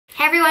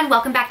Hey everyone,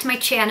 welcome back to my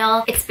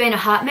channel. It's been a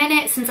hot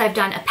minute since I've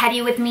done a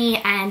Pedi With Me,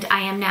 and I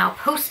am now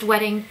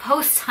post-wedding,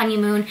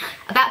 post-honeymoon,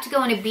 about to go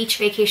on a beach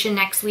vacation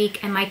next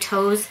week, and my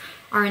toes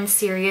are in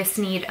serious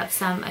need of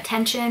some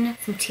attention,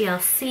 some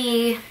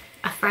TLC,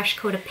 a fresh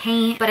coat of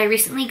paint. But I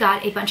recently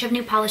got a bunch of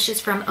new polishes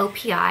from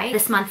OPI.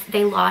 This month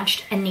they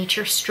launched a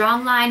Nature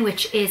Strong line,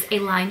 which is a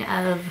line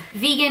of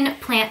vegan,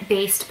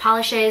 plant-based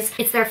polishes.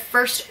 It's their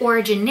first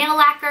origin nail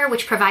lacquer,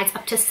 which provides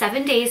up to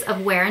 7 days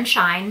of wear and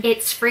shine.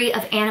 It's free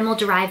of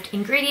animal-derived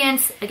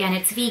ingredients. Again,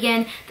 it's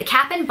vegan. The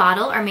cap and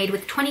bottle are made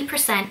with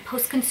 20%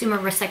 post-consumer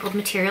recycled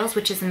materials,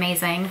 which is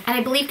amazing. And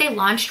I believe they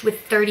launched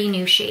with 30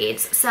 new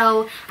shades.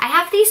 So I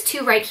have these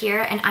two right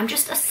here, and I'm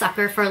just a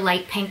sucker for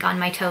light pink on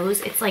my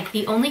toes. It's like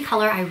the only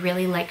color I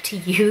really like to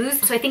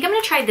use. So I think I'm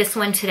gonna try this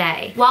one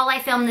today. While I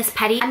film this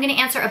Pedi, I'm gonna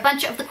answer a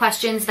bunch of the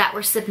questions that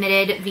were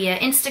submitted via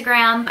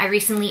Instagram. I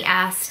recently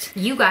asked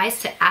you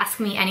guys to ask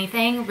me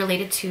anything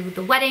related to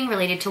the wedding,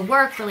 related to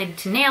work, related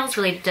to nails,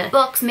 related to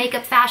books,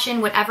 makeup,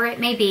 fashion, whatever it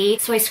may be.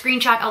 So I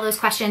screenshot all those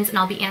questions and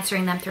I'll be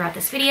answering them throughout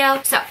this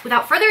video. So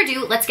without further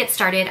ado, let's get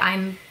started.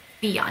 I'm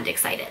beyond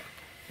excited.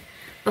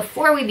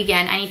 Before we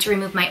begin, I need to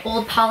remove my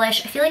old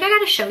polish. I feel like I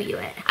gotta show you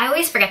it. I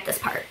always forget this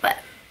part, but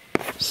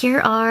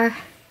here are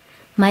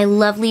my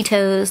lovely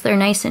toes. They're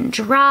nice and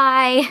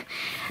dry.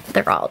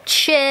 They're all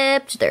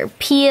chipped, they're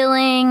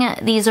peeling.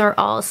 These are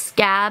all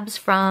scabs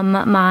from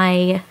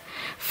my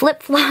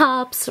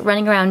flip-flops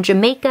running around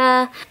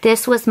Jamaica.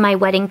 This was my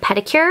wedding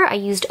pedicure. I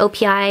used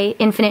OPI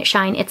Infinite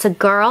Shine It's a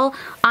Girl.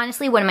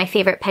 Honestly, one of my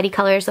favorite pedi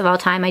colors of all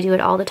time. I do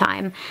it all the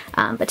time.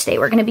 But today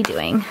we're gonna be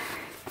doing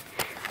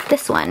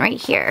this one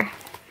right here.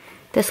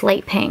 This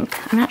light pink.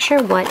 I'm not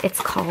sure what it's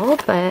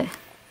called, but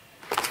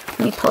let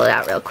me pull it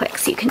out real quick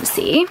so you can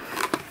see.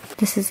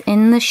 This is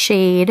in the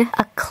shade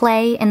A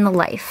Clay in the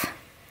Life.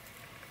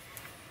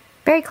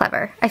 Very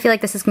clever. I feel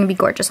like this is gonna be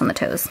gorgeous on the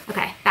toes.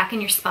 Okay, back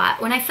in your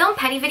spot. When I film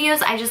Pedi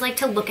videos, I just like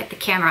to look at the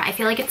camera. I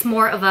feel like it's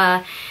more of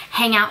a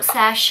hangout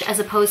sesh as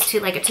opposed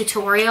to like a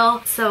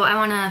tutorial. So I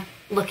wanna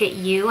look at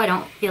you. I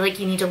don't feel like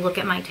you need to look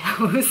at my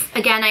toes.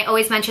 Again, I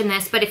always mention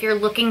this, but if you're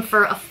looking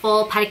for a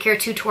full pedicure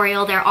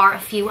tutorial, there are a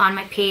few on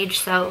my page,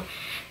 so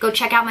go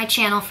check out my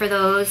channel for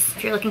those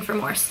if you're looking for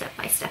more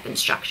step-by-step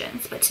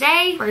instructions. But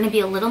today, we're gonna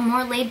be a little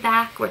more laid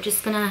back. We're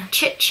just gonna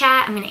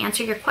chit-chat. I'm gonna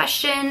answer your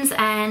questions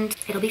and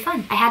it'll be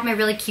fun. I had my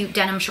really cute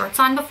denim shorts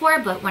on before,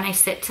 but when I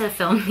sit to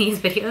film these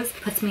videos,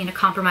 it puts me in a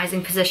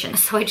compromising position.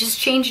 So I just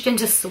changed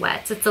into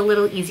sweats. It's a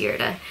little easier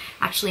to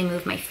actually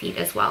move my feet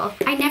as well.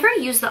 I never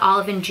use the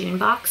Olive and June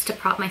box to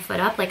prop my foot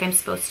up like I'm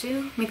supposed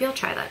to. Maybe I'll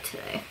try that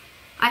today.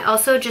 I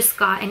also just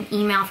got an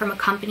email from a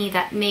company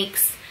that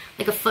makes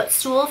like a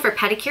footstool for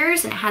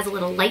pedicures, and it has a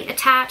little light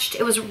attached.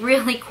 It was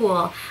really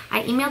cool.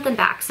 I emailed them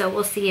back, so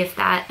we'll see if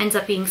that ends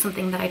up being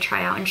something that I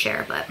try out and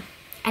share, but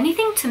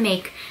anything to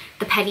make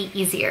the Pedi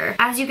easier.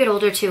 As you get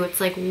older too,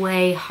 it's like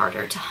way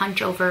harder to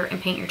hunch over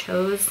and paint your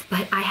toes,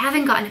 but I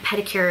haven't gotten a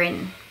pedicure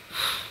in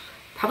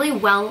probably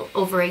well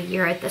over a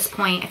year at this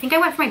point. I think I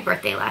went for my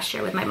birthday last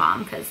year with my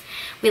mom because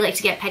we like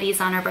to get pedis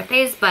on our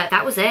birthdays, but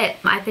that was it.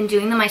 I've been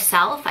doing them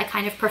myself. I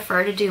kind of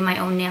prefer to do my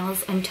own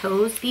nails and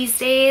toes these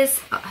days.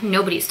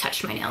 Nobody's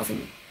touched my nails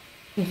in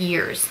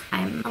years.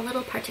 I'm a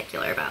little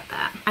particular about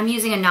that. I'm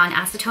using a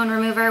non-acetone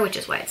remover, which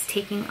is why it's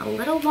taking a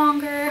little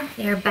longer.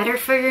 They're better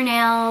for your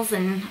nails,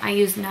 and I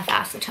use enough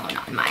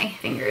acetone on my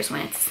fingers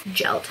when it's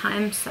gel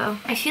time. So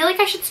I feel like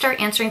I should start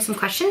answering some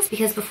questions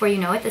because before you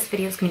know it, this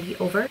video is gonna be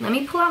over. Let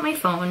me pull out my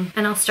phone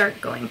and I'll start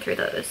going through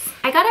those.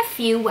 I got a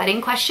few wedding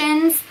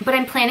questions, but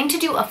I'm planning to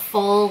do a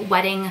full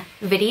wedding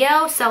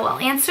video, so I'll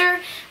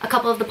answer a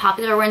couple of the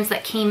popular ones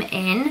that came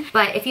in.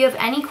 But if you have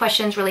any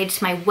questions related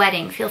to my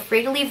wedding, feel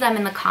free to leave them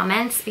in the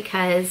comments,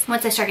 because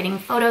once I start getting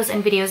photos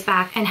and videos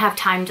back and have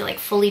time to like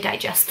fully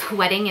digest the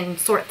wedding and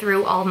sort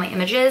through all of my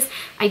images,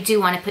 I do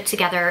want to put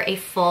together a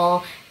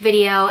full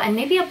video and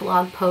maybe a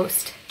blog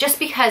post, just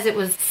because it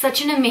was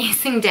such an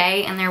amazing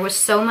day and there was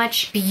so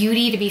much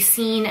beauty to be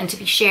seen and to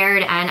be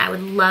shared, and I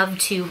would love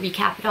to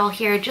recap it all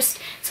here just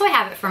so I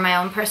have it for my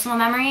own personal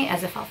memory,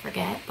 as if I'll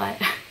forget, but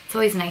it's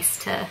always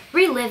nice to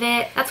relive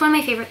it. That's one of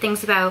my favorite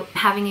things about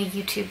having a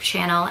YouTube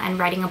channel and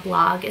writing a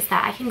blog, is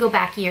that I can go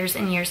back years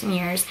and years and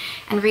years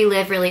and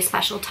relive really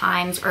special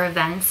times or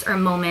events or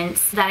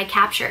moments that I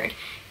captured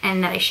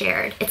and that I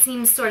shared. It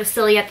seems sort of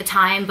silly at the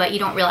time, but you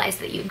don't realize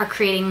that you are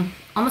creating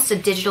almost a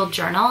digital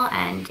journal,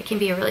 and it can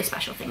be a really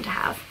special thing to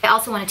have. I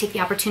also want to take the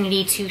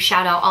opportunity to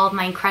shout out all of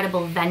my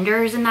incredible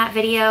vendors in that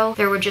video.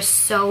 There were just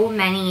so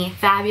many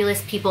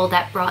fabulous people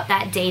that brought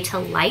that day to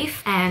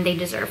life, and they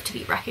deserve to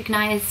be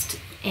recognized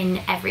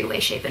in every way,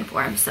 shape, and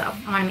form. So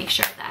I want to make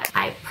sure that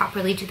I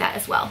properly do that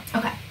as well.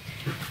 Okay,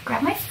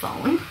 grab my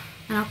phone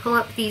and I'll pull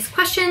up these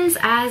questions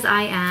as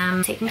I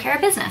am taking care of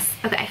business.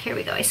 Okay, here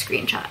we go, I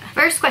screenshot.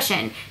 First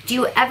question, do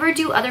you ever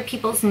do other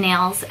people's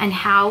nails, and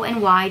how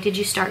and why did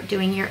you start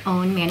doing your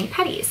own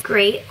mani-pedis?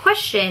 Great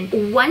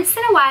question. Once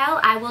in a while,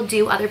 I will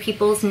do other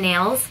people's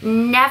nails,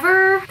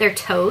 never their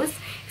toes,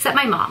 except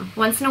my mom.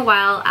 Once in a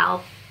while,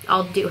 I'll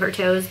I'll do her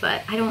toes,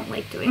 but I don't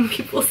like doing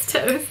people's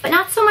toes. But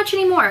not so much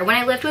anymore. When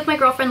I lived with my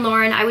girlfriend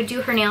Lauren, I would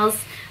do her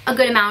nails a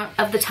good amount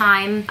of the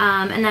time.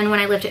 And then when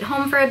I lived at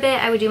home for a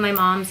bit, I would do my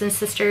mom's and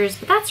sister's,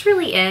 but that's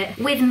really it.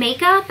 With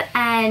makeup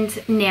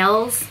and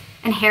nails,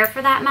 and hair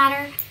for that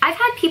matter, I've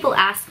had people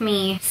ask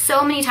me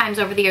so many times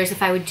over the years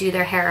if I would do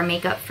their hair or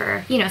makeup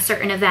for, you know,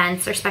 certain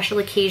events or special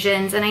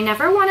occasions, and I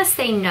never want to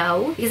say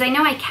no because I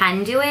know I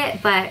can do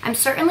it, but I'm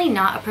certainly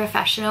not a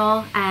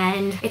professional,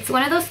 and it's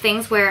one of those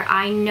things where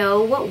I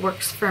know what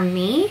works for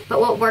me, but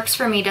what works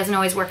for me doesn't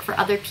always work for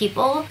other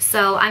people.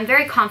 So I'm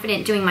very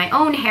confident doing my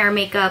own hair,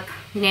 makeup,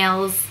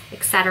 nails,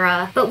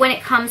 etc. But when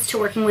it comes to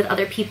working with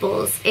other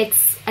people's,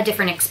 it's a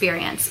different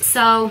experience.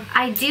 So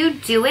I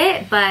do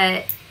it,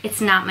 but it's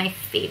not my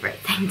favorite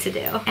thing to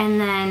do. And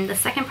then the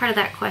second part of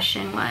that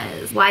question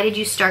was, why did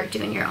you start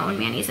doing your own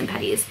manis and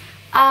pedis?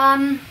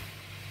 I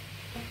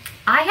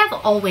have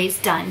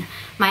always done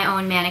my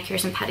own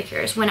manicures and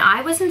pedicures. When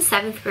I was in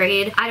 7th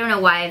grade, I don't know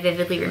why I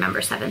vividly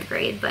remember 7th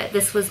grade, but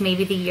this was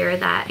maybe the year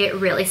that it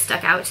really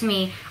stuck out to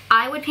me.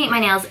 I would paint my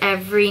nails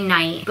every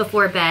night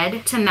before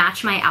bed to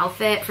match my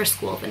outfit for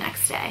school the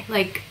next day.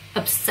 Like,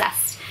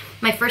 obsessed.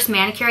 My first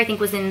manicure, I think,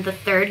 was in the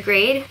 3rd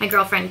grade. My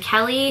girlfriend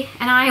Kelly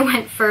and I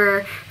went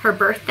for her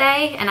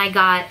birthday, and I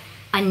got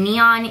a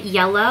neon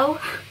yellow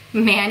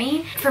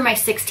mani. For my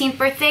 16th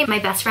birthday, my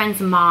best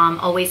friend's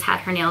mom always had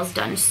her nails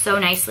done so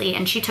nicely,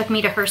 and she took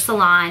me to her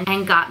salon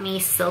and got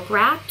me silk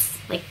wraps,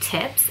 like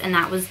tips, and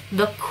that was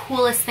the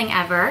coolest thing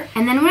ever.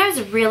 And then when I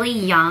was really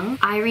young,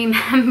 I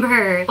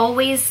remember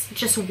always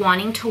just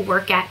wanting to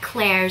work at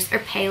Claire's or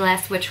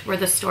Payless, which were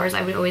the stores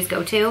I would always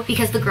go to,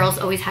 because the girls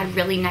always had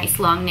really nice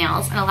long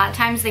nails, and a lot of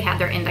times they had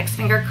their index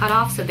finger cut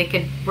off so they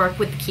could work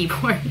with the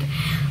keyboard.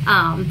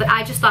 But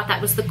I just thought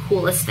that was the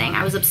coolest thing.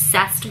 I was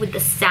obsessed with the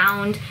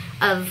sound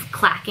of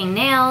clacking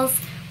nails.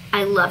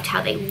 I loved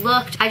how they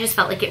looked. I just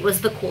felt like it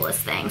was the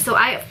coolest thing. So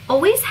I've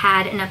always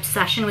had an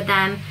obsession with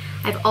them.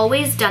 I've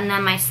always done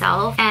them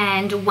myself,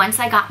 and once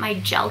I got my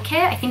gel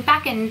kit, I think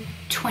back in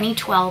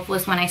 2012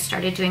 was when I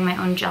started doing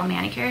my own gel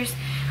manicures.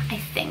 I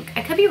think.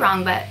 I could be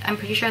wrong, but I'm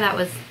pretty sure that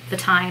was the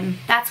time.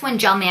 That's when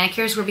gel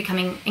manicures were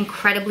becoming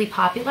incredibly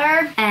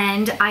popular,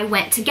 and I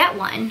went to get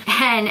one.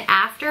 And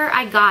after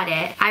I got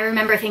it, I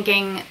remember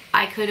thinking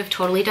I could have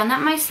totally done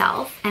that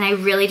myself, and I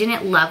really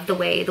didn't love the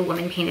way the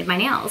woman painted my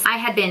nails. I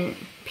had been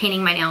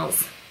painting my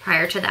nails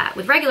prior to that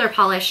with regular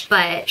polish,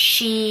 but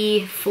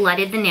she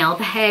flooded the nail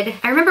bed.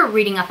 I remember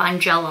reading up on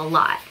gel a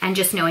lot and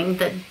just knowing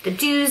the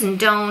do's and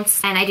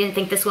don'ts, and I didn't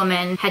think this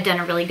woman had done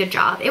a really good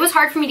job. It was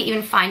hard for me to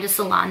even find a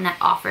salon that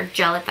offered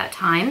gel at that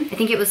time. I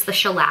think it was the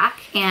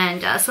Shellac,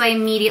 and so I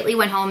immediately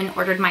went home and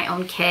ordered my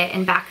own kit,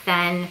 and back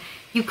then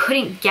you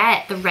couldn't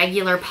get the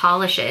regular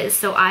polishes.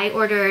 So I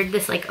ordered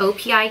this like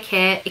OPI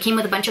kit. It came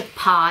with a bunch of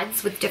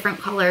pods with different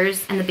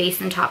colors and the base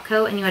and top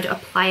coat, and you had to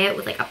apply it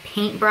with like a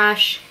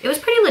paintbrush. It was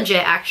pretty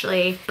legit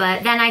actually.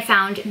 But then I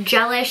found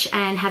Gelish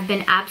and have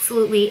been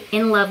absolutely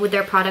in love with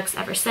their products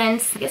ever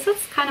since. I guess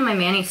that's kind of my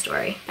mani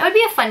story. That would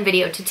be a fun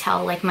video to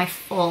tell like my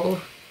full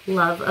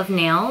love of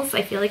nails.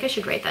 I feel like I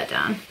should write that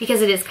down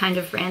because it is kind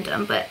of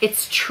random, but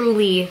it's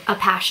truly a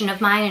passion of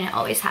mine and it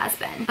always has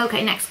been.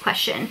 Okay, next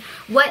question.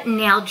 What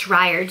nail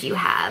dryer do you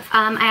have?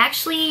 I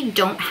actually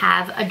don't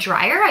have a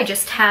dryer. I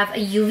just have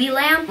a UV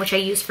lamp, which I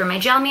use for my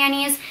gel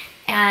manis,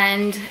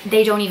 and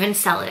they don't even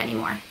sell it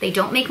anymore. They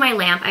don't make my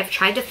lamp. I've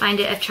tried to find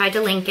it. I've tried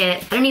to link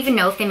it. I don't even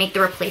know if they make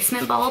the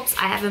replacement bulbs.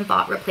 I haven't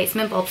bought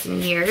replacement bulbs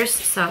in years,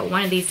 so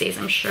one of these days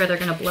I'm sure they're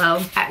gonna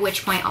blow, at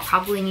which point I'll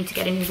probably need to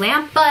get a new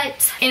lamp.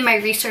 But in my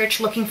research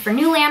looking for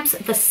new lamps,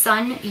 the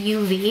Sun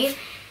UV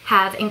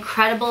have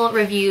incredible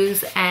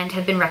reviews and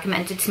have been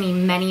recommended to me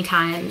many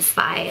times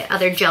by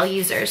other gel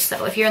users.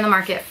 So if you're in the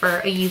market for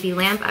a UV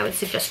lamp, I would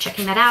suggest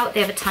checking that out.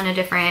 They have a ton of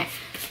different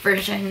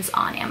versions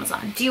on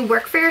Amazon. Do you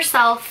work for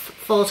yourself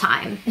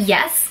full-time?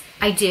 Yes,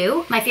 I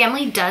do. My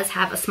family does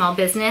have a small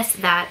business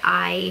that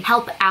I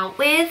help out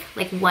with,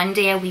 like one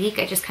day a week.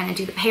 I just kind of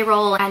do the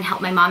payroll and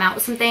help my mom out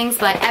with some things,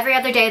 but every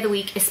other day of the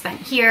week is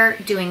spent here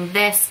doing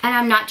this. And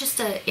I'm not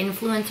just an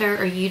influencer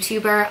or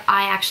YouTuber.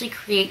 I actually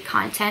create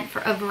content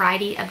for a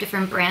variety of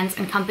different brands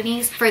and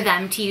companies for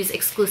them to use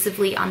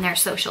exclusively on their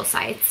social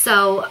sites.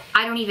 So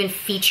I don't even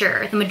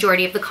feature the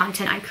majority of the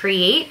content I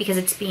create because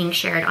it's being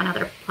shared on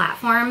other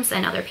platforms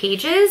and other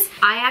pages.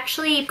 I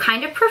actually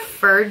kind of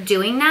prefer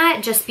doing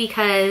that just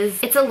because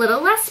it's a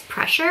little less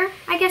pressure,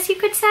 I guess you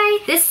could say.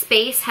 This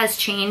space has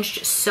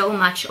changed so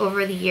much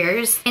over the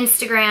years.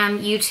 Instagram,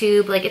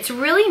 YouTube, like it's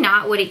really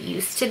not what it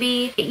used to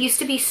be. It used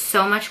to be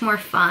so much more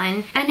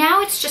fun, and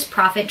now it's just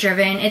profit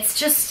driven. It's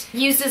just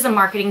used as a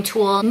marketing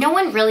tool. No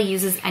one really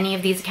uses any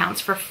of these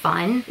accounts for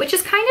fun, which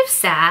is kind of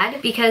sad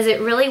because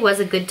it really was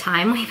a good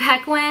time way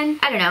back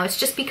when. I don't know, it's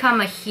just become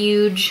a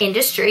huge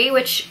industry,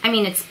 which I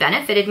mean, it's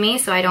benefited me,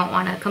 so I don't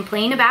want to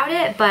complain about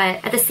it,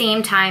 but at the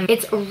same time,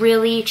 it's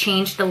really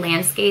changed the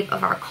landscape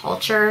of our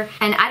culture,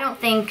 and I don't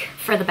think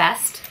for the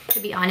best. to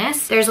be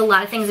honest. There's a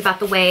lot of things about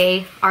the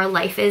way our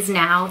life is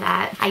now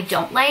that I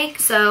don't like.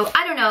 So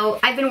I don't know.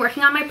 I've been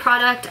working on my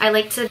product. I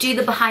like to do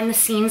the behind the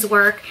scenes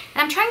work,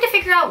 and I'm trying to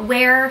figure out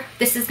where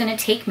this is gonna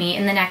take me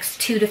in the next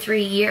 2 to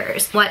 3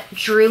 years. What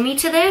drew me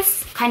to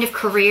this kind of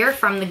career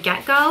from the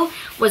get-go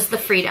was the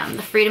freedom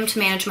to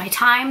manage my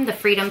time, the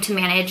freedom to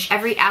manage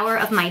every hour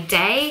of my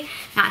day,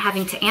 not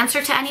having to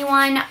answer to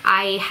anyone.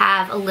 I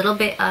have a little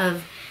bit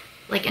of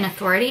like an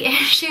authority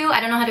issue. I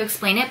don't know how to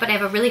explain it, but I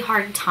have a really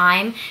hard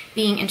time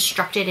being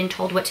instructed and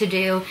told what to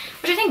do,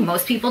 which I think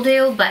most people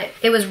do, but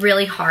it was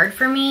really hard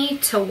for me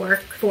to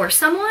work for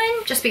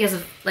someone just because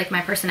of like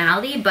my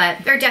personality.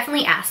 But there are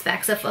definitely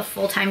aspects of a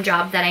full-time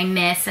job that I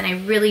miss, and I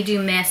really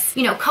do miss,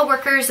 you know,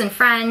 coworkers and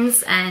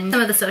friends and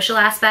some of the social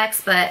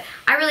aspects, but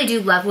I really do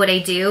love what I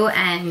do,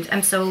 and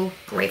I'm so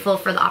grateful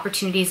for the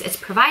opportunities it's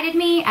provided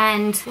me,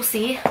 and we'll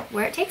see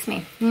where it takes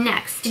me.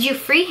 Next, did you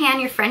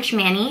freehand your French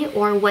mani,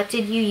 or what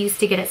did you use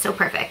to get it so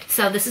perfect?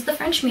 So this is the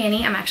French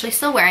mani. I'm actually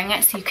still wearing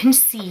it so you can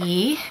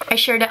see. I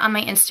shared it on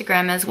my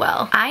Instagram as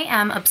well. I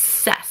am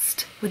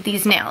obsessed with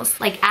these nails,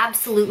 like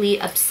absolutely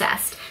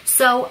obsessed.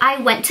 So I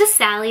went to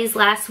Sally's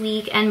last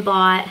week and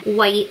bought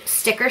white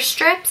sticker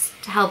strips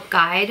to help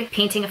guide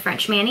painting a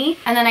French mani.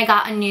 And then I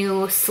got a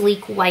new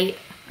sleek white,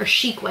 or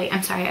chic white,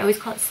 I'm sorry, I always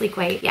call it sleek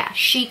white. Yeah,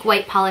 chic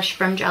white polish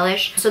from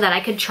Gelish so that I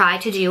could try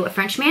to do a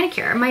French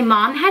manicure. My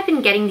mom had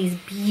been getting these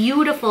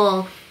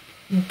beautiful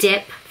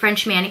dip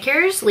French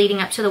manicures leading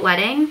up to the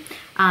wedding.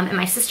 And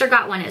my sister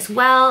got one as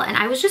well, and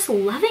I was just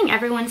loving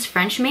everyone's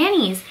French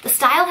manis. The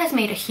style has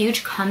made a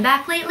huge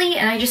comeback lately,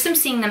 and I just am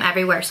seeing them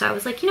everywhere. So I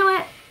was like, you know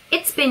what?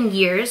 It's been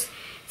years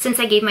since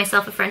I gave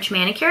myself a French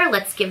manicure.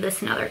 Let's give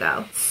this another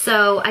go.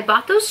 So I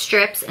bought those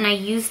strips and I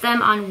used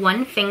them on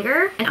one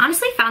finger, and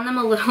honestly found them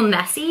a little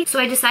messy. So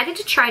I decided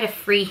to try to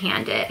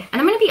freehand it. And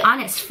I'm gonna be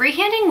honest,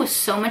 freehanding was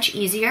so much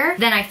easier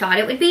than I thought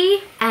it would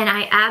be. And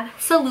I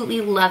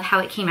absolutely love how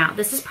it came out.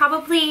 This is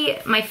probably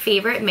my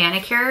favorite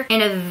manicure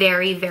in a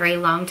very, very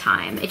long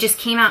time. It just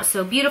came out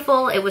so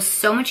beautiful. It was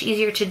so much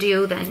easier to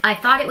do than I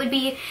thought it would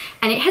be.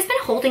 And it has been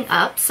holding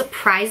up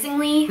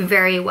surprisingly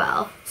very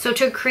well. So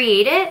to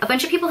create it, a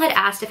bunch of people had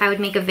asked if I would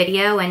make a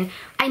video, and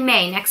I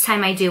may next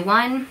time I do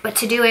one, but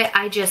to do it,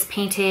 I just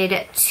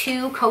painted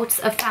 2 coats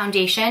of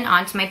foundation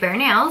onto my bare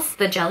nails,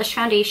 the Gelish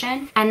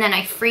foundation, and then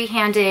I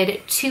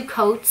freehanded 2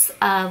 coats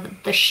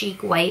of the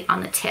chic white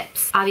on the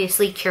tips,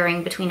 obviously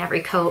curing between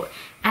every coat.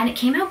 And it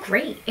came out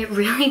great. It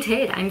really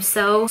did. I'm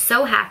so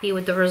happy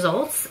with the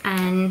results,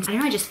 and I don't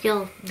know, I just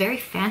feel very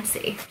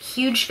fancy.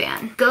 Huge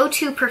fan.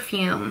 Go-to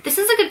perfume. This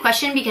is a good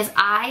question because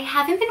I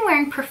haven't been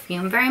wearing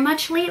perfume very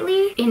much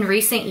lately. In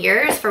recent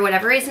years, for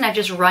whatever reason, I've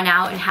just run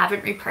out and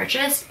haven't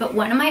repurchased, but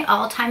one of my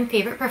all-time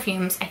favorite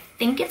perfumes, I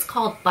think it's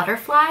called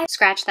Butterfly.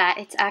 Scratch that,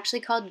 it's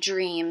actually called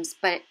Dreams,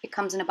 but it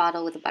comes in a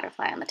bottle with a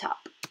butterfly on the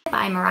top.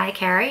 By Mariah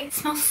Carey. It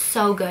smells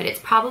so good. It's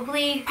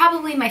probably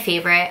my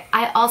favorite.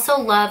 I also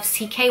love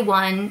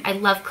CK1. I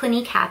love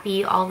Clinique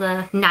Happy, all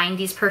the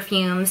 90s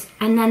perfumes.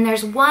 And then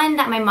there's one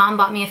that my mom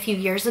bought me a few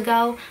years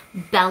ago,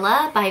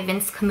 Bella by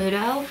Vince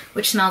Camuto,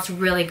 which smells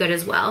really good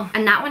as well.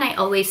 And that one I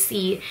always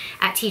see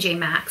at TJ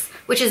Maxx,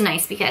 which is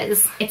nice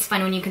because it's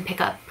fun when you can pick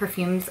up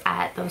perfumes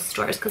at those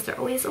stores because they're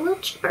always a little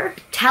cheaper.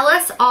 Tell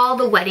us all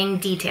the wedding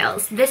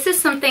details. This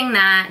is something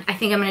that I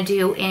think I'm gonna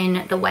do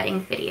in the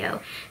wedding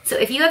video. So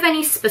if you have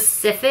any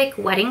specific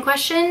wedding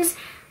questions,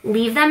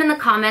 leave them in the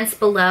comments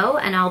below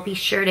and I'll be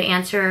sure to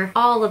answer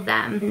all of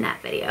them in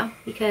that video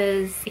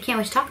because I can't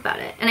wait to talk about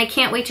it. And I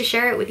can't wait to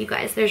share it with you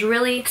guys. There's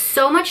really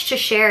so much to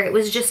share. It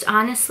was just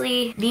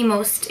honestly the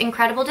most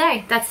incredible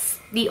day. That's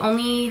the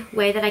only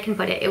way that I can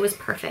put it. It was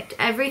perfect.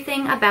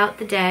 Everything about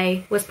the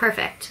day was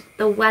perfect.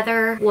 The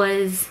weather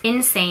was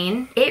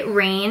insane. It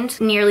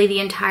rained nearly the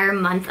entire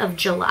month of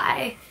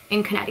July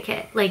in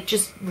Connecticut, like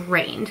just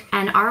rained.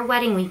 And our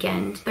wedding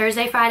weekend,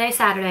 Thursday, Friday,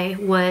 Saturday,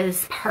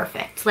 was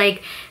perfect.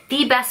 Like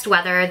the best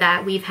weather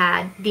that we've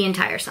had the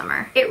entire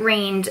summer. It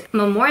rained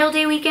Memorial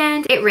Day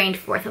weekend, it rained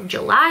 4th of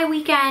July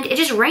weekend, it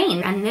just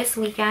rained. And this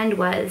weekend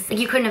was, like,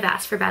 you couldn't have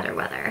asked for better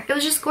weather. It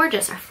was just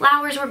gorgeous. Our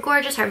flowers were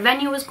gorgeous, our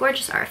venue was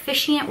gorgeous, our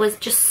officiant was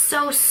just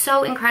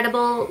so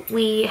incredible.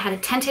 We had a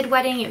tented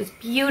wedding, it was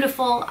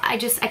beautiful. I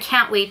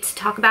can't wait to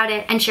talk about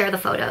it and share the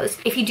photos.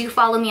 If you do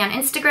follow me on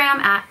Instagram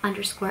at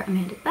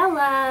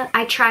 _AmandaBella,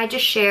 I tried to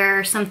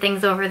share some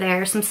things over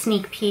there, some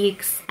sneak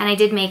peeks, and I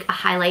did make a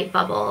highlight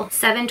bubble,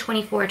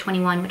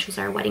 7/24/21, which was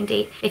our wedding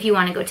date, if you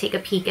want to go take a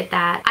peek at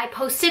that. I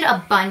posted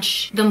a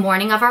bunch the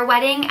morning of our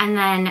wedding, and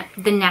then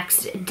the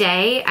next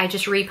day I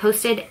just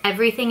reposted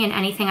everything and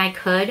anything I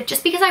could,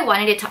 just because I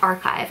wanted it to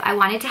archive. I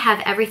wanted to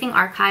have everything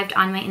archived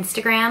on my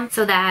Instagram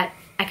so that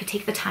I could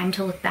take the time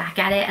to look back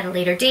at it at a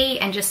later date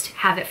and just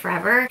have it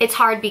forever. It's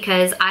hard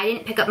because I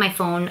didn't pick up my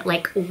phone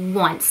like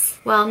once.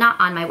 Well, not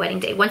on my wedding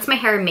day. Once my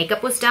hair and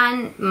makeup was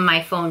done,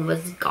 my phone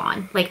was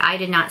gone. Like I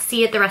did not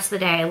see it the rest of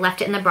the day. I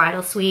left it in the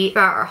bridal suite for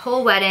our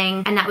whole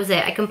wedding and that was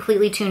it. I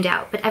completely tuned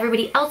out, but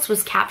everybody else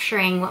was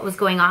capturing what was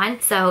going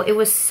on. So it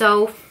was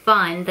so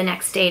fun the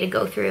next day to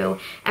go through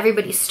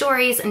everybody's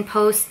stories and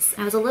posts.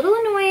 I was a little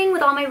annoying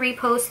with all my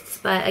reposts,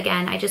 but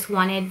again, I just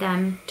wanted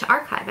them to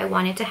archive. I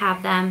wanted to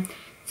have them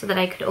so that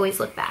I could always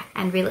look back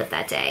and relive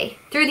that day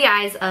through the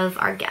eyes of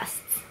our guests.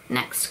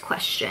 Next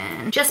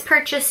question. Just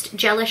purchased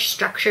Gelish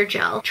Structure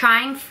Gel.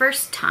 Trying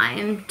first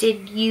time.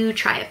 Did you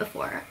try it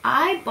before?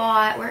 I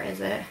bought, where is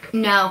it?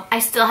 No, I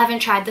still haven't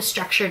tried the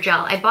Structure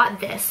Gel. I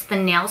bought this, the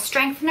nail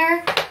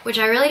strengthener, which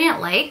I really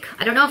didn't like.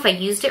 I don't know if I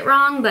used it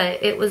wrong,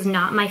 but it was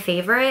not my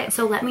favorite.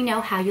 So let me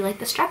know how you like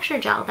the Structure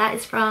Gel. That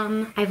is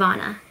from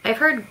Ivana. I've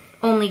heard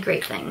only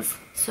great things,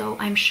 so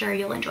I'm sure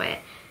you'll enjoy it.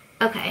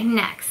 Okay,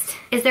 next.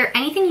 Is there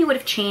anything you would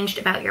have changed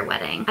about your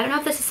wedding? I don't know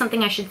if this is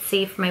something I should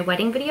save for my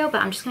wedding video,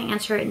 but I'm just gonna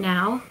answer it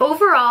now.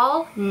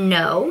 Overall,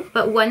 no.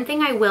 But one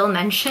thing I will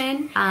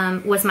mention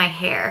was my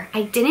hair.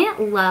 I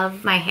didn't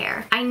love my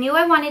hair. I knew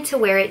I wanted to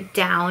wear it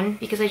down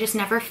because I just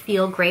never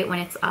feel great when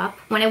it's up.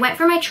 When I went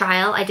for my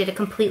trial, I did a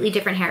completely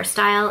different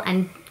hairstyle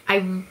and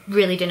I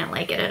really didn't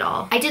like it at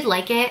all. I did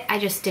like it, I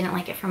just didn't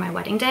like it for my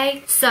wedding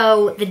day.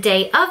 So the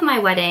day of my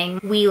wedding,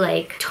 we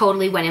like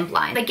totally went in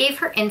blind. I gave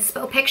her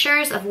inspo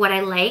pictures of what I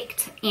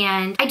liked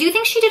and I do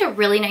think she did a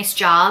really nice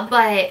job,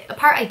 but a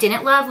part I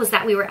didn't love was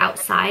that we were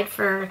outside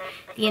for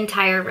the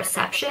entire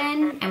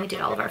reception and we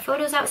did all of our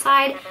photos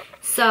outside.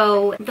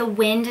 So the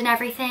wind and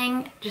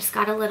everything just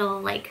got a little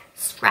like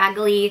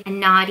scraggly and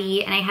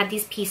knotty, and I had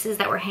these pieces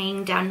that were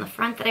hanging down in the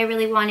front that I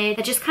really wanted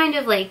that just kind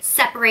of like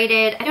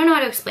separated. I don't know how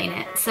to explain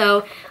it.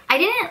 So I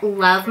didn't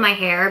love my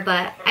hair,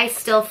 but I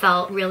still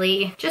felt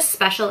really just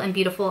special and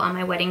beautiful on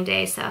my wedding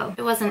day. So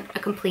it wasn't a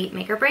complete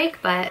make or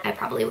break, but I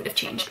probably would have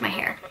changed my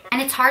hair.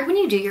 And it's hard when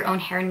you do your own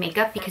hair and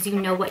makeup because you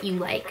know what you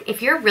like.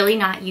 If you're really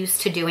not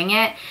used to doing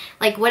it,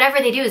 like whatever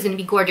they do is gonna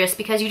be gorgeous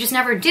because you just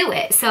never do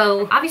it.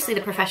 So obviously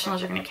the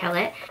professionals are gonna kill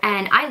it.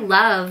 And I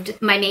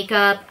loved my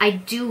makeup. I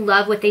do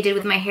love what they did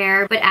with my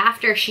hair, but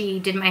after she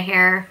did my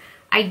hair,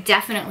 I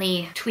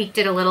definitely tweaked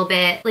it a little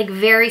bit, like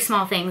very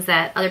small things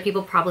that other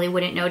people probably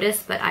wouldn't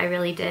notice, but I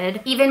really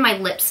did. Even my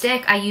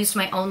lipstick, I used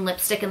my own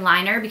lipstick and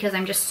liner because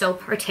I'm just so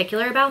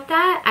particular about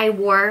that. I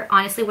wore,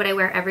 honestly, what I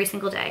wear every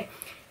single day.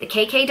 The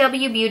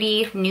KKW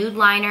Beauty Nude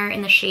Liner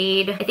in the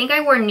shade. I think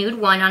I wore Nude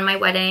 1 on my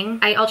wedding.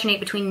 I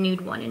alternate between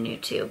Nude 1 and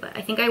Nude 2, but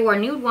I think I wore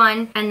Nude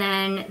 1. And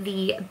then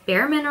the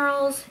Bare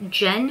Minerals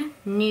Gen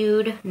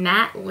Nude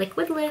Matte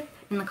Liquid Lip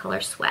in the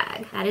color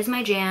Swag. That is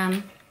my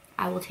jam.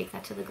 I will take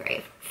that to the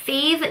grave.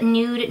 Fave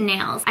nude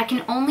nails. I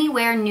can only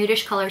wear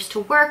nudish colors to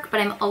work, but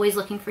I'm always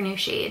looking for new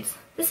shades.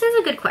 This is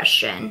a good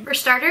question. For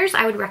starters,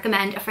 I would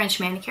recommend a French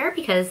manicure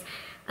because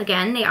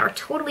again, they are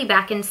totally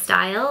back in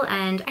style,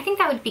 and I think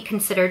that would be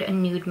considered a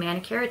nude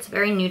manicure. It's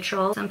very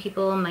neutral. Some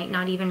people might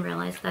not even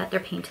realize that they're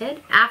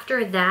painted.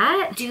 After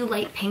that, do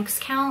light pinks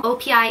count?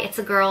 OPI It's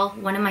a Girl,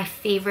 one of my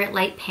favorite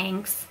light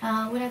pinks.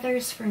 What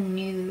others for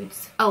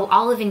nudes? Oh,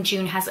 Olive in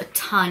June has a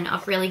ton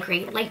of really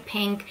great light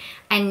pink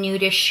and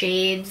nudish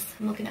shades.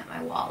 I'm looking at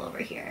my wall over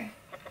here.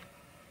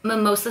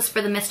 Mimosas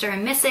for the Mr.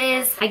 and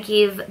Mrs. I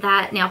gave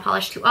that nail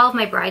polish to all of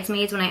my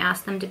bridesmaids when I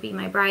asked them to be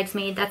my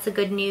bridesmaid. That's a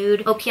good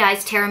nude.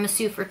 OPI's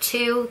Tiramisu for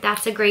 2.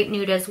 That's a great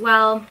nude as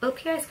well.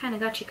 OPI's kind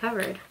of got you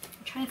covered.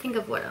 I'm trying to think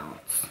of what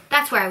else.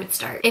 That's where I would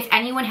start. If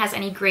anyone has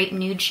any great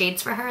nude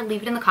shades for her,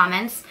 leave it in the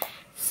comments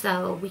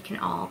so we can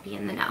all be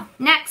in the know.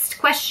 Next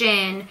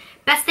question.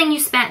 Best thing you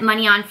spent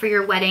money on for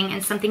your wedding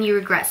and something you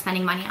regret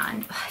spending money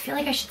on. I feel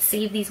like I should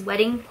save these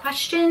wedding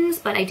questions,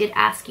 but I did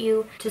ask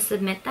you to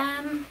submit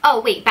them.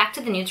 Oh wait, back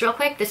to the nudes real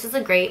quick. This is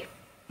a great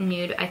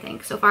nude, I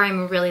think. So far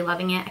I'm really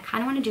loving it. I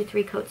kind of want to do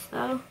 3 coats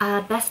though.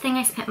 Best thing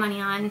I spent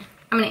money on.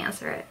 I'm gonna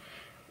answer it.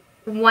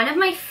 One of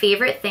my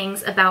favorite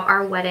things about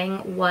our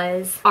wedding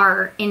was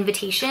our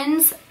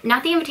invitations.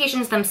 Not the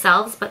invitations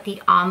themselves, but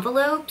the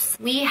envelopes.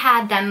 We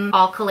had them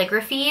all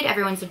calligraphied,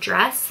 everyone's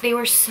address. They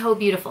were so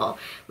beautiful.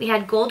 We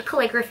had gold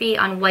calligraphy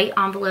on white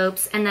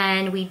envelopes, and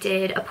then we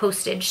did a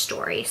postage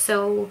story.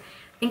 So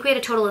I think we had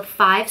a total of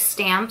 5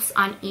 stamps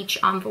on each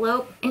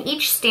envelope, and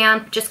each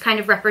stamp just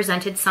kind of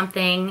represented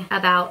something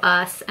about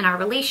us and our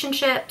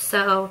relationship,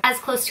 so as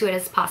close to it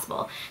as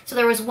possible. So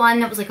there was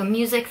one that was like a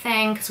music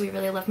thing because we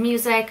really love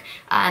music.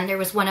 There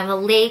was one of a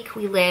lake.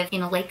 We live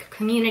in a lake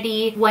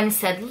community. One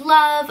said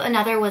love,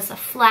 another was a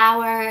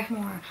flower.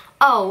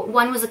 Oh,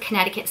 one was a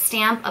Connecticut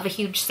stamp of a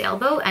huge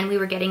sailboat, and we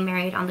were getting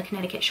married on the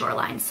Connecticut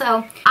shoreline.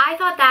 So I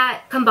thought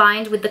that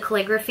combined with the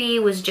calligraphy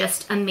was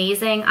just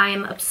amazing. I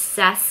am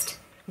obsessed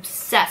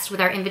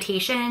with our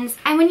invitations,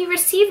 and when you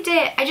received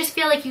it, I just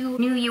feel like you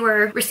knew you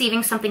were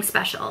receiving something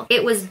special.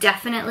 It was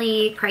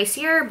definitely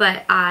pricier,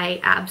 but I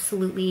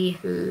absolutely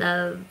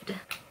loved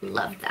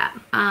that.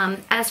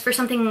 As for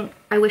something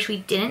I wish we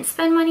didn't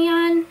spend money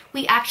on,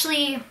 we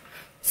actually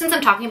Since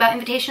I'm talking about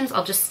invitations,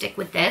 I'll just stick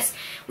with this.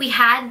 We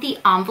had the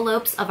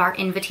envelopes of our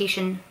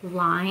invitation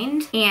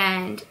lined,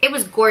 and it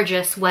was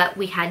gorgeous what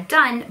we had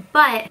done,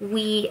 but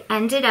we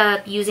ended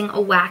up using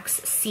a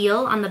wax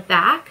seal on the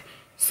back.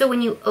 So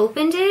when you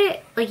opened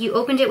it, like you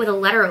opened it with a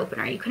letter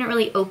opener. You couldn't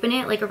really open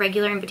it like a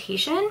regular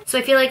invitation. So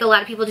I feel like a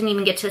lot of people didn't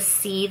even get to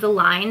see the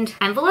lined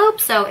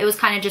envelope. So it was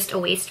kind of just a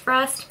waste for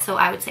us. So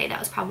I would say that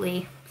was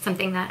probably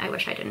something that I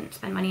wish I didn't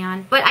spend money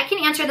on. But I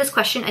can answer this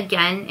question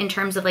again in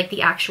terms of like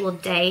the actual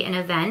day and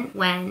event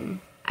when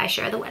I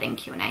share the wedding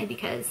Q&A,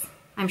 because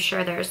I'm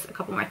sure there's a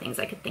couple more things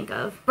I could think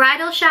of.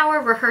 Bridal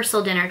shower,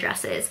 rehearsal dinner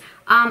dresses.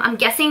 I'm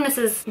guessing this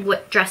is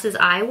what dresses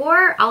I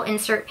wore. I'll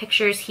insert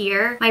pictures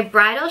here. My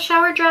bridal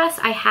shower dress,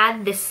 I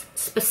had this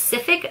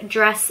specific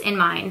dress in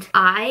mind.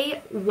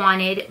 I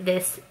wanted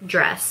this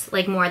dress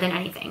like more than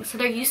anything. So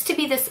there used to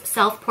be this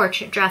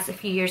self-portrait dress a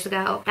few years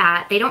ago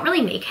that they don't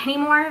really make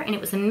anymore, and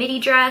it was a midi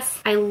dress.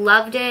 I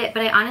loved it,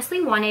 but I honestly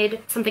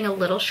wanted something a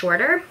little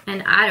shorter,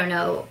 and I don't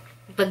know,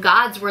 the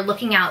gods were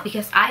looking out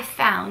because I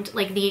found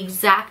like the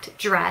exact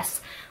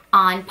dress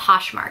on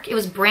Poshmark. It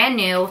was brand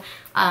new,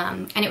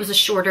 and it was a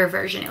shorter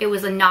version. It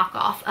was a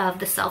knockoff of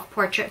the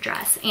self-portrait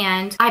dress,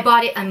 and I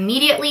bought it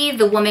immediately.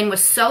 The woman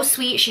was so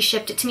sweet. She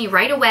shipped it to me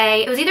right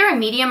away. It was either a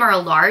medium or a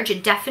large.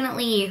 It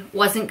definitely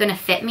wasn't gonna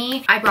fit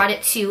me. I brought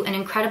it to an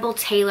incredible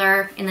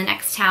tailor in the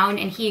next town,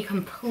 and he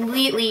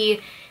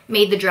completely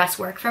made the dress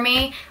work for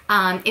me.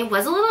 It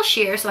was a little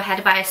sheer, so I had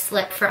to buy a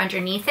slip for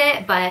underneath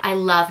it, but I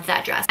loved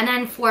that dress. And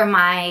then for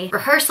my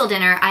rehearsal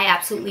dinner, I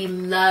absolutely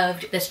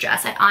loved this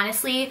dress. I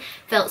honestly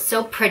felt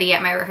so pretty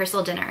at my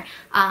rehearsal dinner.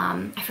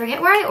 I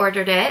forget where I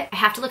ordered it. I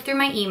have to look through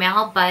my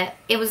email, but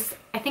it was,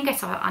 I think I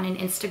saw it on an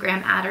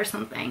Instagram ad or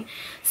something.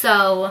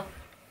 So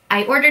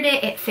I ordered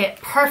it, it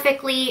fit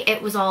perfectly.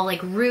 It was all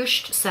like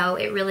ruched, so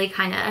it really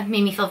kind of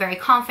made me feel very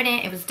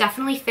confident. It was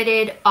definitely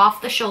fitted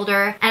off the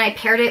shoulder, and I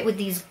paired it with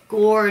these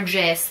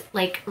gorgeous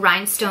like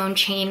rhinestone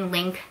chain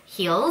link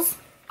heels.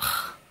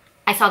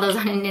 I saw those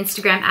on an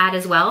Instagram ad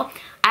as well.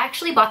 I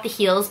actually bought the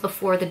heels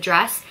before the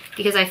dress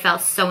because I fell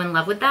so in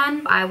love with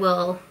them. I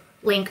will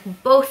link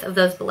both of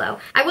those below.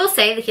 I will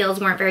say the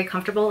heels weren't very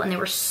comfortable and they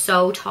were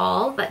so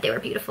tall, but they were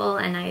beautiful,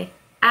 and I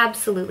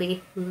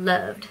absolutely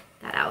loved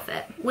that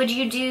outfit. Would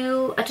you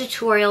do a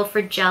tutorial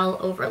for gel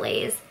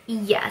overlays?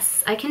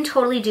 Yes, I can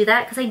totally do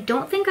that because I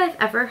don't think I've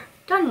ever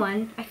done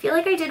one. I feel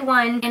like I did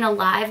one in a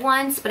live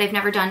once, but I've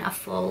never done a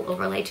full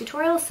overlay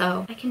tutorial,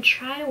 so I can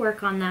try to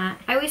work on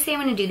that. I always say I'm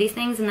gonna do these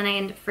things and then I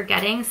end up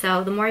forgetting,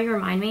 so the more you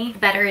remind me, the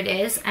better it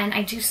is. And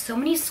I do so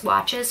many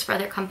swatches for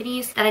other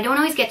companies that I don't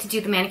always get to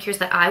do the manicures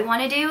that I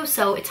wanna do,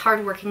 so it's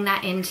hard working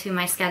that into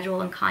my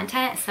schedule and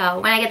content. So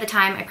when I get the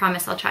time, I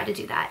promise I'll try to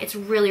do that. It's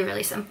really,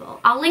 really simple.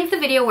 I'll link the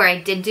video where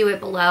I did do it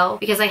below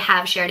because I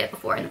have shared it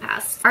before in the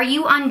past. Are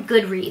you on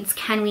Goodreads?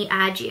 Can we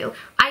add you?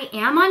 I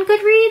am on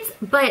Goodreads,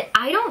 but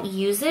I don't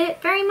use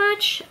it very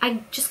much.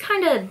 I just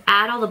kind of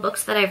add all the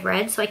books that I've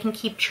read so I can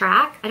keep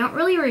track. I don't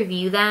really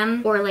review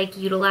them or like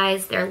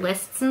utilize their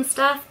lists and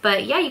stuff,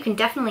 but yeah, you can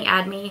definitely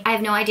add me. I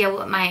have no idea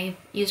what my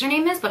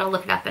username is, but I'll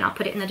look it up and I'll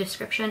put it in the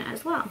description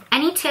as well.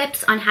 Any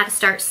tips on how to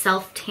start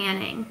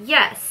self-tanning?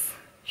 Yes.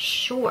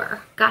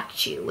 Sure,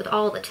 got you with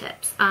all the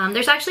tips.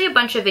 There's actually a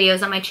bunch of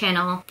videos on my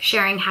channel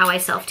sharing how I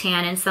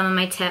self-tan and some of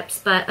my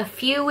tips, but a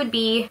few would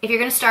be, if you're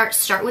gonna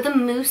start with a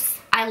mousse.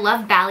 I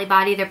love Bally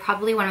Body. They're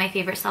probably one of my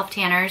favorite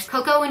self-tanners.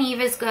 Coco and Eve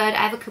is good. I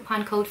have a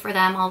coupon code for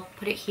them. I'll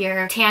put it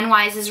here.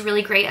 Tan-Wise is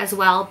really great as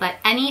well, but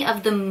any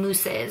of the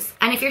mousses.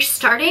 And if you're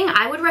starting,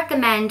 I would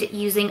recommend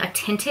using a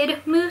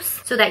tinted mousse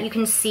so that you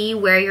can see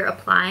where you're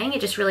applying. It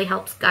just really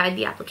helps guide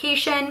the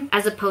application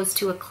as opposed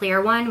to a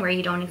clear one where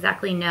you don't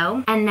exactly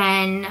know. And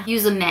then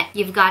use a mitt.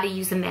 You've got to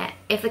use a mitt.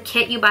 If a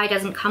kit you buy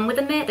doesn't come with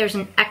a mitt, there's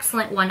an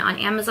excellent one on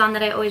Amazon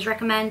that I always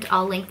recommend.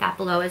 I'll link that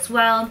below as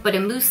well. But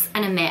a mousse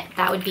and a mitt,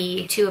 that would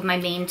be two of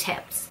my main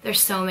tips. There's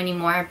so many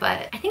more,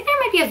 but I think there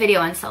might be a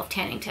video on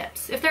self-tanning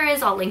tips. If there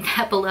is, I'll link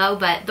that below,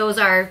 but those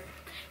are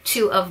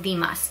two of the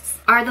musts.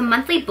 Are the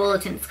monthly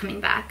bulletins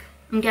coming back?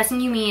 I'm guessing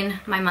you mean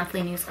my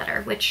monthly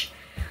newsletter, which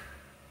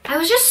I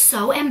was just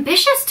so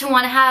ambitious to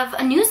want to have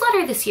a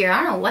newsletter this year.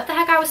 I don't know what the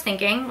heck I was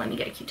thinking. Let me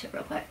get a Q-tip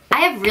real quick.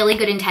 I have really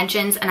good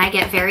intentions and I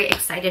get very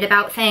excited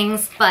about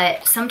things,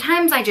 but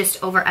sometimes I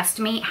just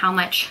overestimate how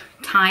much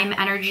time,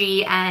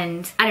 energy,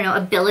 and I don't know,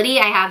 ability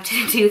I have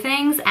to do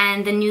things.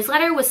 And the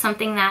newsletter was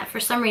something that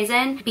for some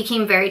reason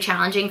became very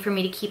challenging for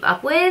me to keep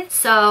up with.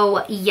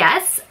 So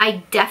yes,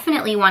 I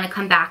definitely want to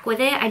come back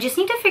with it. I just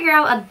need to figure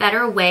out a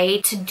better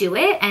way to do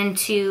it and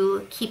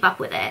to keep up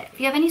with it. If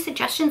you have any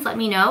suggestions, let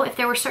me know. If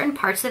there were certain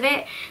parts of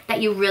it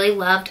that you really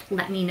loved,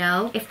 let me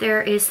know. If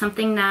there is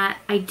something that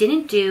I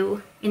didn't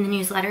do in the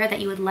newsletter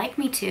that you would like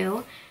me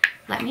to,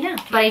 let me know.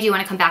 But I do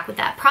want to come back with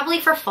that.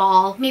 Probably for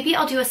fall. Maybe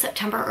I'll do a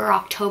September or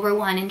October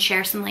one and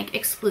share some like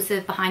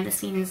exclusive behind the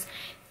scenes,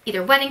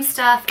 either wedding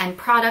stuff and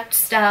product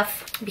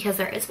stuff, because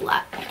there is a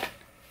lot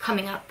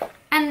coming up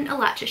and a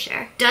lot to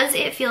share. Does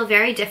it feel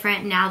very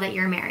different now that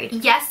you're married?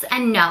 Yes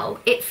and no.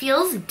 It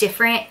feels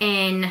different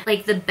in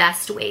like the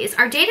best ways.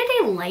 Our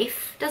day-to-day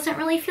life doesn't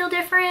really feel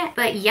different,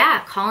 but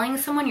yeah, calling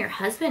someone your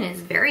husband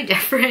is very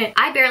different.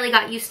 I barely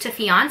got used to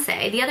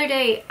fiance. The other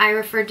day I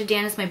referred to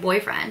Dan as my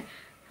boyfriend.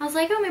 I was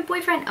like, oh, my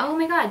boyfriend. Oh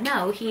my God,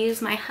 no,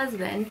 he's my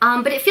husband.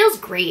 But it feels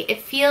great.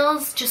 It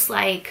feels just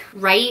like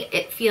right.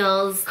 It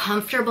feels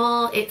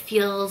comfortable. It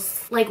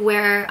feels like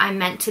where I'm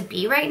meant to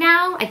be right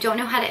now. I don't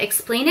know how to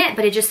explain it,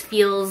 but it just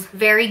feels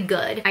very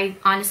good. I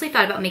honestly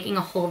thought about making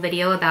a whole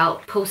video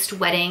about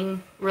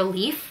post-wedding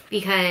relief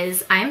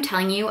because I'm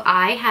telling you,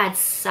 I had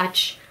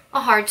such a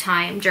hard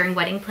time during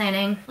wedding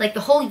planning, like the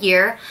whole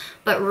year,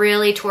 but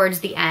really towards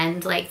the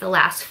end, like the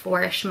last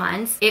 4-ish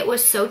months. It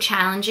was so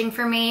challenging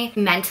for me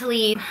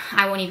mentally.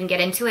 I won't even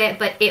get into it,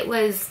 but it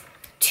was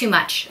too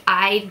much.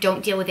 I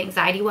don't deal with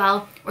anxiety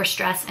well or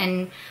stress,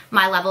 and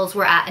my levels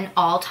were at an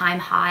all-time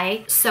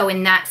high. So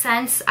in that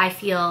sense, I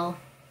feel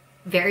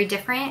very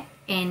different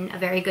in a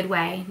very good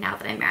way now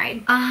that I'm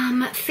married.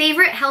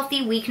 Favorite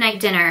healthy weeknight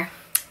dinner.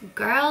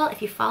 Girl,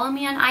 if you follow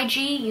me on IG,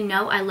 you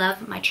know I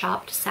love my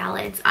chopped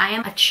salads. I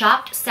am a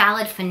chopped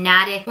salad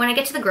fanatic. When I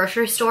get to the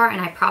grocery store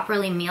and I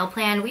properly meal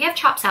plan, we have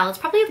chopped salads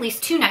probably at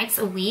least 2 nights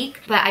a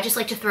week, but I just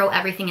like to throw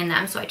everything in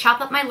them. So I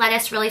chop up my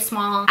lettuce really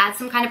small, add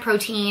some kind of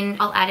protein.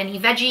 I'll add any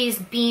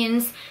veggies,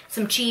 beans,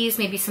 some cheese,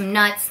 maybe some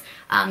nuts,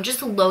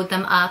 just load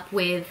them up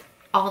with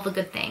all the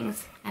good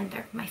things. And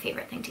they're my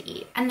favorite thing to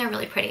eat. And they're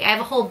really pretty. I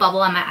have a whole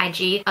bubble on my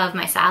IG of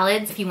my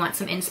salads. If you want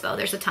some inspo,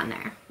 there's a ton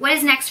there. What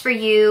is next for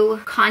you,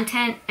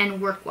 content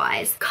and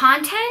work-wise?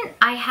 Content,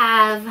 I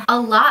have a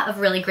lot of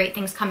really great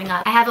things coming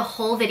up. I have a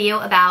whole video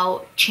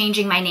about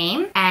changing my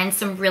name and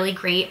some really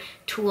great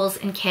tools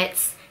and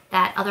kits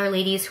that other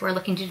ladies who are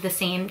looking to do the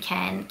same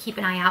can keep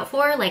an eye out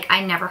for. Like,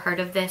 I never heard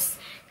of this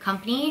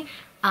company.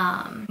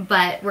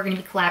 But we're gonna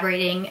be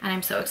collaborating and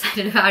I'm so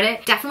excited about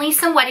it. Definitely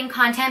some wedding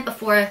content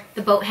before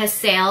the boat has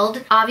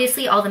sailed.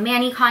 Obviously all the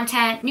Manny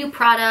content, new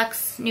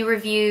products, new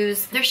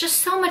reviews. There's just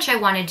so much I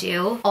wanna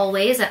do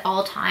always at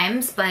all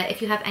times, but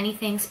if you have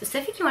anything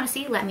specific you wanna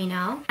see, let me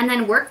know. And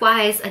then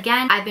work-wise,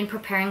 again, I've been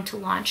preparing to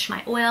launch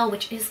my oil,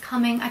 which is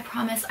coming, I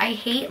promise. I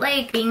hate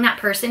like being that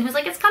person who's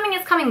like, it's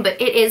coming,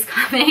 but it is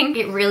coming.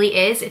 It really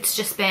is. It's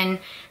just been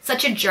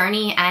such a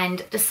journey,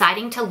 and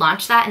deciding to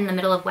launch that in the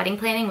middle of wedding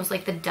planning was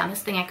like the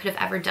dumbest thing I could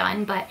have ever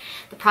done, but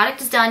the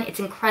product is done.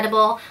 It's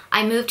incredible.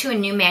 I moved to a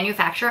new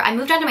manufacturer. I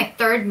moved on to my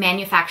 3rd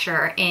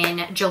manufacturer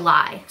in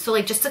July, so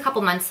like just a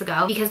couple months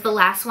ago, because the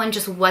last one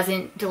just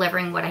wasn't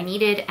delivering what I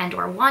needed and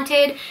or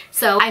wanted.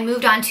 So I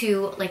moved on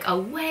to like a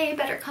way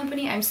better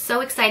company. I'm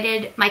so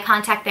excited. My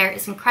contact there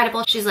is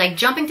incredible. She's like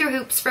jumping through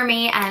hoops for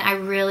me, and I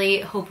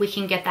really hope we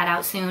can get that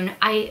out soon.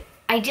 I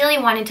ideally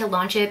wanted to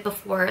launch it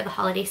before the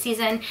holiday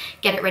season,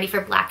 get it ready for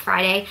Black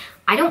Friday.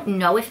 I don't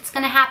know if it's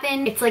gonna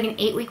happen. It's like an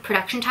 8-week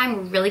production time.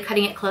 We're really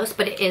cutting it close,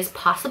 but it is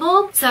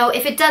possible. So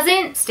if it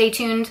doesn't, stay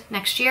tuned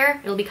next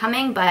year. It'll be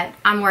coming, but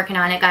I'm working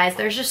on it, guys.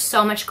 There's just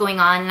so much going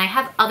on, and I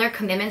have other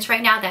commitments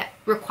right now that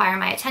require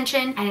my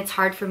attention, and it's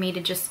hard for me to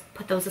just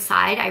put those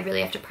aside. I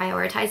really have to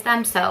prioritize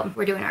them, so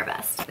we're doing our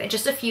best. Okay,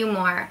 just a few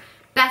more.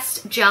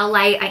 Best gel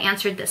light, I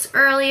answered this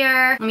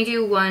earlier. Let me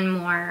do one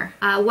more.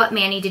 What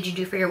Manny did you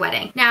do for your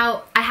wedding?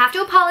 Now, I have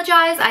to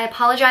apologize. I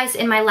apologized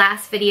in my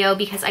last video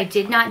because I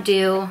did not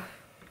do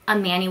a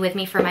Manny with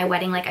me for my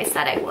wedding like I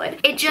said I would.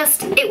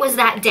 It was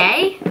that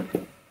day.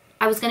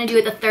 I was gonna do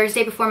it the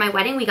Thursday before my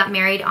wedding. We got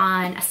married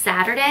on a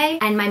Saturday,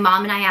 and my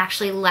mom and I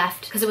actually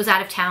left because it was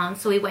out of town.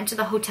 So we went to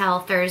the hotel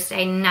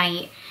Thursday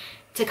night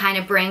to kind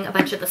of bring a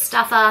bunch of the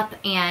stuff up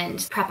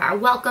and prep our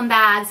welcome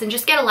bags and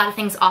just get a lot of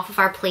things off of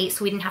our plate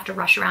so we didn't have to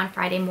rush around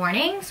Friday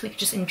morning, so we could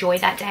just enjoy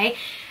that day.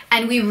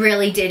 And we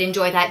really did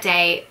enjoy that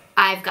day.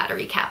 I've got to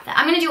recap that.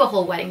 I'm gonna do a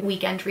whole wedding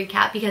weekend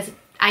recap because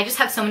I just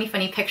have so many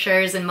funny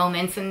pictures and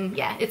moments, and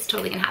yeah, it's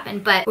totally gonna happen.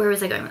 But where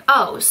was I going?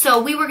 Oh,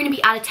 so we were gonna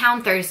be out of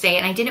town Thursday,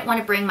 and I didn't want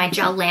to bring my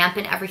gel lamp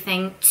and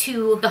everything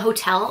to the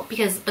hotel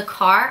because the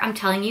car, I'm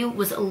telling you,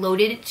 was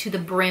loaded to the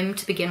brim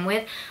to begin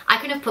with. I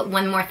couldn't have put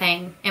one more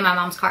thing in my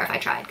mom's car if I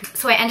tried.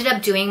 So I ended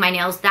up doing my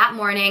nails that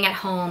morning at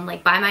home,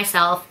 like by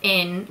myself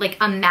in like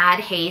a mad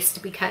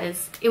haste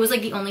because it was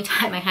like the only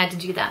time I had to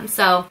do them.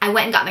 So I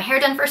went and got my hair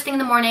done first thing in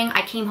the morning.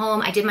 I came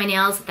home, I did my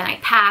nails, then I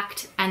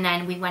packed, and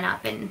then we went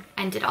up and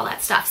did all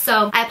that stuff.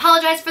 So I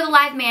apologize for the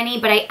live Manny,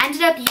 but I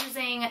ended up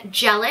using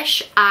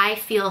Gelish. I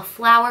feel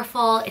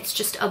flowerful. It's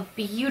just a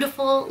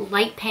beautiful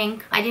light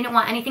pink. I didn't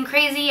want anything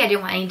crazy. I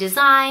didn't want any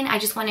design. I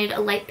just wanted a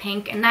light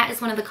pink, and that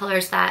is one of the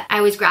colors that I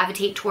always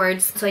gravitate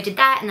towards. So I did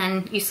that, and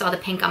then you saw the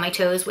pink on my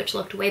toes, which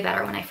looked way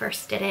better when I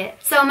first did it.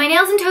 So my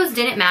nails and toes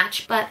didn't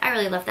match, but I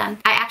really love them.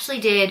 I actually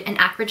did an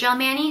acrogel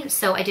Manny,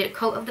 so I did a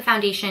coat of the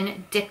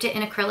foundation, dipped it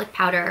in acrylic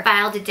powder,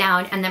 filed it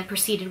down, and then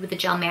proceeded with the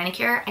gel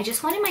manicure. I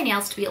just wanted my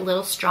nails to be a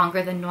little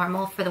stronger than normal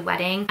normal for the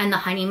wedding and the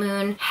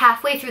honeymoon.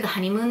 Halfway through the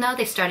honeymoon though,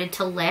 they started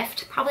to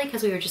lift, probably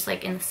because we were just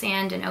like in the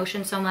sand and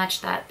ocean so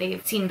much that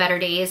they've seen better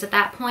days at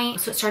that point.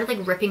 So it started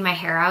like ripping my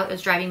hair out. It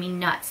was driving me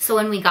nuts. So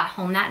when we got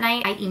home that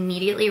night, I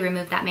immediately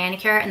removed that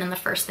manicure, and then the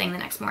first thing the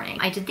next morning,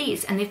 I did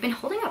these, and they've been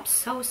holding up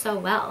so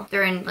well.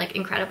 They're in like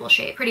incredible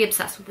shape. Pretty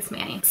obsessed with this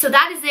mani. So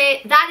that is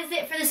it. That is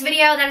it for this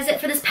video. That is it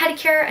for this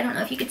pedicure. I don't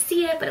know if you could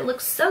see it, but it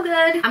looks so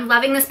good. I'm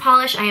loving this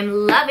polish. I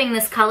am loving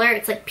this color.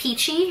 It's like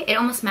peachy. It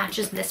almost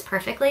matches this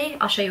perfectly.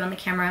 I'll show you on the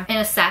camera in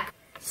a sec.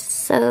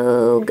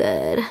 So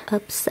good.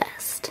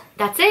 Obsessed.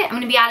 That's it. I'm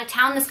going to be out of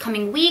town this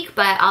coming week,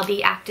 but I'll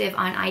be active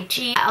on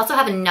IG. I also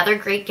have another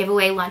great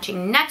giveaway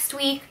launching next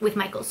week with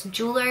Michael's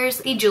Jewelers,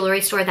 the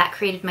jewelry store that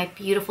created my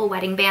beautiful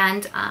wedding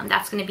band.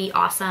 That's going to be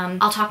awesome.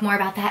 I'll talk more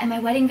about that in my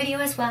wedding video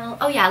as well.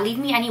 Oh yeah, leave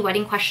me any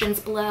wedding questions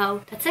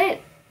below. That's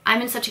it.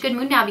 I'm in such a good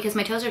mood now because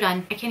my toes are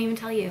done. I can't even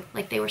tell you.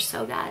 Like, they were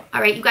so bad. All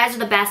right, you guys are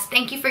the best.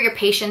 Thank you for your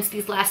patience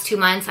these last 2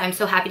 months. I'm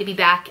so happy to be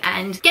back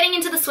and getting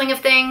into the swing of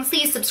things.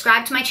 Please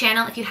subscribe to my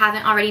channel if you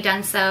haven't already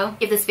done so.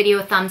 Give this video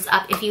a thumbs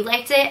up if you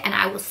liked it, and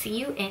I will see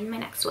you in my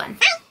next one.